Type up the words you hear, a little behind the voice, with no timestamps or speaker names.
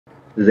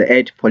The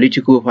 8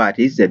 political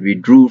parties that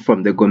withdrew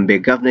from the Gombe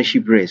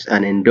governorship race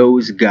and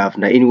endorsed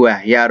Governor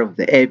Yahaya of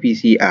the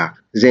APC are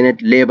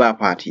Zenith Labour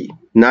Party,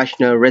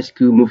 National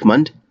Rescue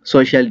Movement,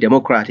 Social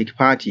Democratic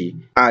Party.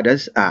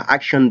 Others are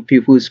Action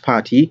People's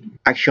Party,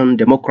 Action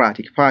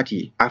Democratic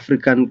Party,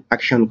 African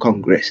Action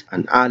Congress,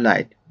 and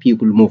Allied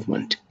People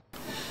Movement.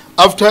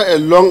 After a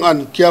long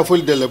and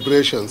careful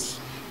deliberations,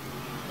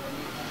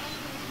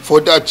 for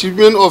the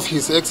achievement of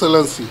His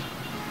Excellency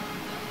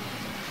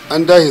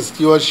under his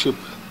stewardship,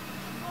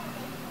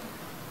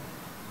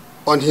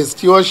 on his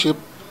stewardship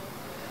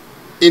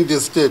in the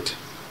state,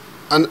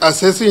 and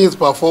assessing his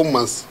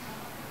performance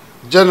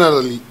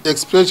generally,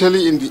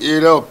 especially in the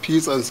area of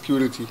peace and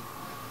security,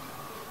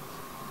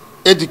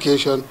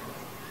 education,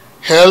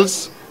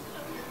 health,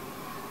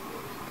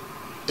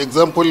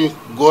 example,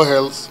 Go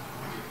Health,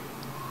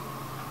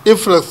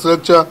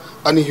 infrastructure,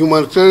 and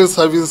humanitarian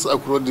services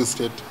across the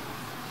state.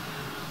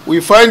 We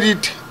find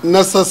it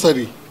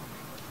necessary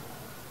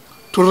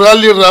to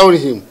rally around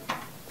him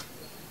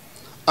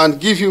and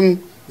give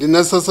him the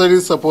necessary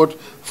support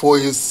for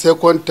his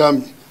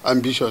second-term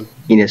ambition.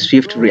 In a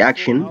swift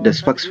reaction, the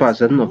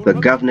spokesperson of the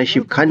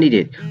governorship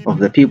candidate of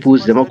the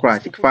People's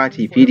Democratic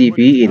Party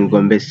 (PDP) in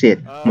Gombe State,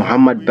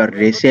 Muhammad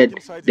Barre, said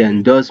the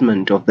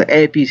endorsement of the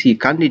APC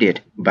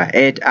candidate by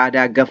 8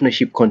 other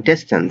governorship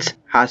contestants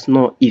has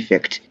no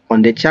effect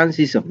on the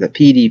chances of the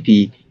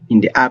PDP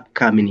in the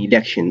upcoming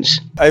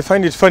elections. I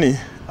find it funny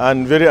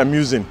and very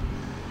amusing.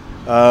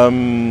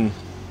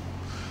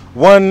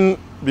 One,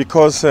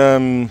 because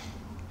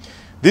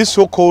these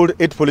so-called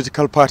 8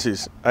 political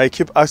parties, I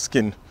keep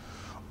asking,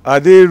 are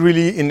they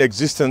really in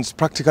existence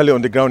practically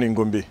on the ground in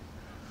Gombe?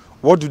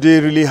 What do they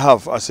really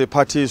have as a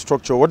party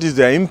structure? What is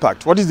their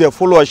impact? What is their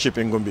followership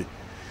in Gombe?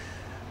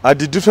 At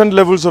the different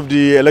levels of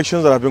the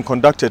elections that have been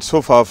conducted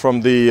so far,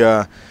 from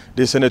the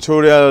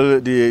senatorial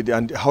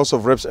and the House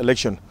of Reps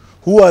election,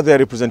 who are their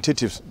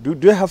representatives? Do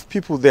they have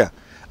people there?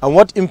 And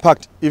what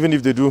impact, even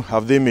if they do,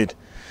 have they made?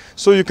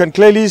 So you can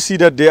clearly see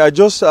that they are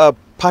just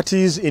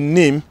parties in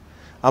name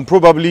and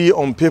probably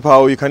on paper,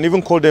 or you can even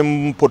call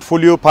them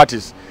portfolio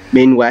parties.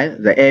 Meanwhile,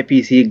 the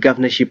APC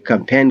Governorship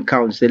Campaign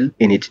Council,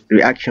 in its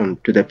reaction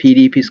to the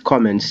PDP's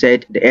comments,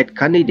 said the 8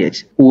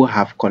 candidates who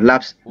have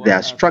collapsed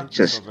their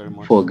structures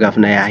for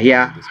Governor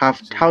Yahaya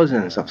have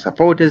thousands of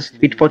supporters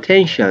with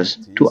potentials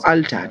to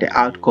alter the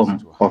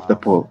outcome of the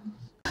poll.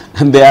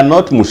 They are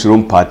not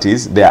mushroom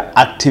parties, they are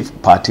active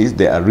parties,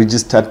 they are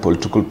registered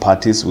political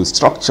parties with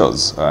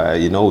structures,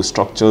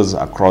 structures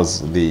across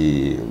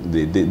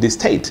the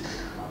state.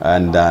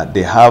 And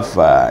they have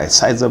a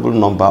sizable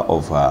number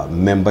of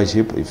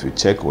membership. If you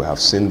check, we have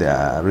seen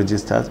their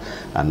registers,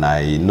 and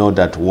I know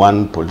that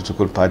one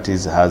political party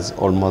has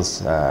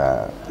almost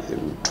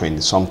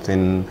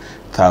 20-something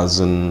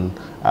thousand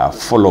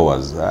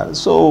followers.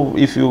 So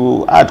if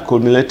you add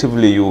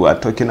cumulatively, you are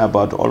talking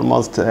about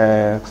almost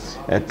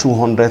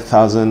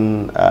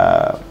 200,000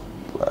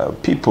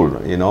 people,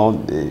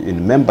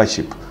 in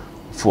membership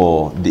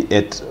for the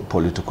 8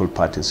 political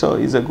parties. So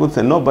it's a good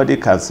thing. Nobody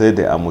can say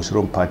they are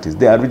mushroom parties.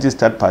 They are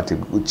registered parties.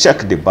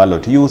 Check the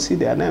ballot, you will see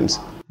their names.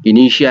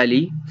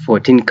 Initially,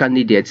 14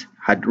 candidates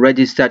had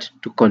registered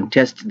to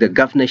contest the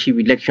governorship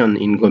election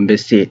in Gombe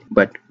State,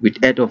 but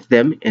with 8 of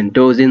them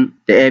endorsing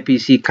the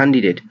APC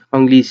candidate,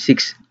 only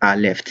 6 are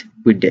left,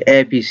 with the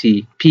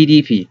APC,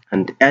 PDP,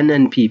 and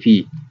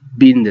NNPP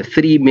being the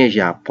 3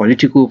 major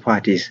political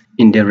parties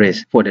in the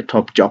race for the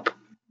top job.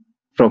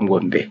 From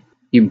Gombe,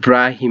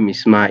 Ibrahim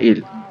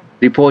Ismail,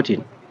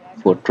 reporting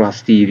for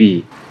Trust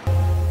TV.